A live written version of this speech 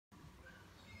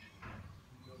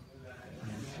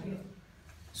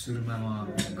सुरुमा म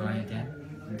गएँ त्यहाँ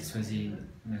त्यसपछि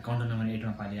काउन्टर नम्बर 8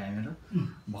 मा पाली आयो मेरो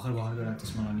भर्खर एउटा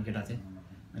त्यसमा लगाउने केटा थिएँ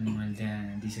अनि मैले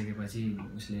त्यहाँ दिइसकेपछि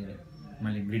उसले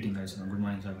मैले ग्रिटिङ गरेछु गुड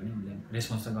मर्निङ सर भने उसले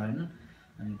रेस्पोन्स त गरेन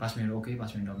अनि 5 मिनट ओके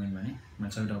 5 मिनट डकुमेन्ट भने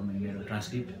मैले सबै डकुमेन्ट मेरो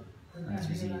ट्रान्सक्रिप्ट अनि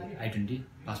त्यसपछि I-20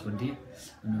 पासपोर्ट दिएँ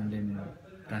अनि उनले मेरो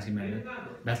ट्रान्सक्रिप्ट मेरो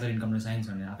ब्याचलर इन कम्प्युटर साइन्स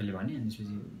भनेर आफैले भने अनि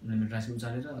त्यसपछि उनले मेरो ट्रान्सक्रिप्ट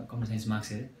उचालेर कम्प्युटर साइन्स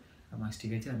मार्क्स हेरेँ मार्क्स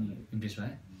ठिकै थियो अनि इम्प्रेस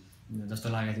भएँ जस्तो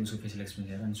लागेको थियो उसको फेसियल एक्सप्रेसन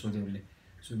हेरेर अनि सोध्यो उसले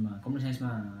सुरुमा कम्प्युटर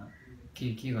साइन्समा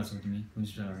के गर्छौ तिमी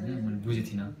प्रिन्सिपल भने मैले बुझेको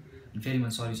थिइनँ अनि फेरि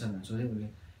मैले सरी सर भनेर सोधेँ उसले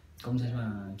कम्प्युटर साइन्समा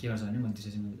के गर्छ भने मैले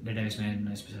त्यसपछि डेटाबेस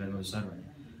म्यानेजमेन्टमा स्पेसलाइज गर्छु सर भने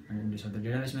अनि उसले सोध्दा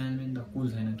डेटाबेस म्यानेजमेन्ट त कुल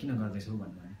छैन किन गर्दैछौ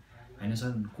भन्नु होइन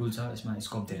सर कुल छ यसमा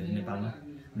स्कोप धेरै छ नेपालमा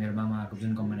मेरो मामाको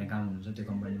जुन कम्पनीमा काम हुनुहुन्छ त्यो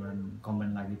कम्पनी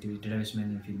लागि त्यो डेटाबेस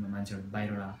म्यानेजमेन्ट फिल्डमा मान्छेहरू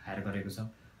बाहिरबाट हायर गरेको छ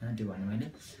होइन त्यो भन्नु मैले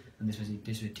अनि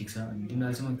त्यसपछि ठिक छ अनि तिमीले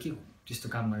अहिलेसम्म के त्यस्तो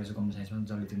काम गरेको छ कम्प्युटर साइन्समा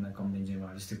जसले तिमीलाई कम्पनी इन्जिनियर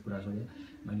गरेर जस्तै कुरा सोधेँ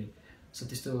मैले सो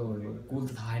त्यस्तो कुल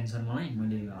त थाहा छैन सर मलाई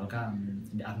मैले हल्का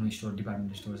आफ्नो स्टोर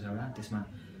डिपार्टमेन्ट स्टोर छ एउटा त्यसमा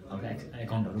हल्का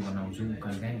एकाउन्टहरू बनाउँछु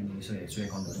कहिलेकाहीँ अनि यसो हेर्छु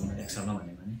एकाउन्टहरू मैले एक्सेलमा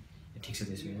भने ठिक छ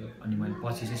त्यसो अनि मैले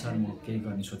पछि चाहिँ सर म केही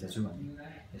गर्ने सोचेको छु भने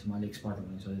यसमा अलिक एक्सपर्ट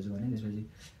हुने सोचेको छु भने त्यसपछि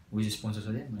विज स्पोन्सर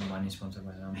सोधेँ मैले भने स्पोन्सर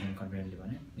भएर राम्रोसँग कन्फिडेन्टली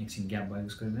भने एकछिन ग्याप भयो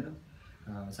उसको मेरो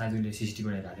सायद उसले CCTV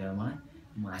हेरेको थियो मलाई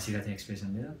म हाँसिरहेको थिएँ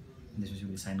एक्सप्रेसन दिएर त्यसपछि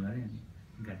उसले साइन गरेँ अनि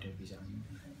ग्रेजुएट भिजा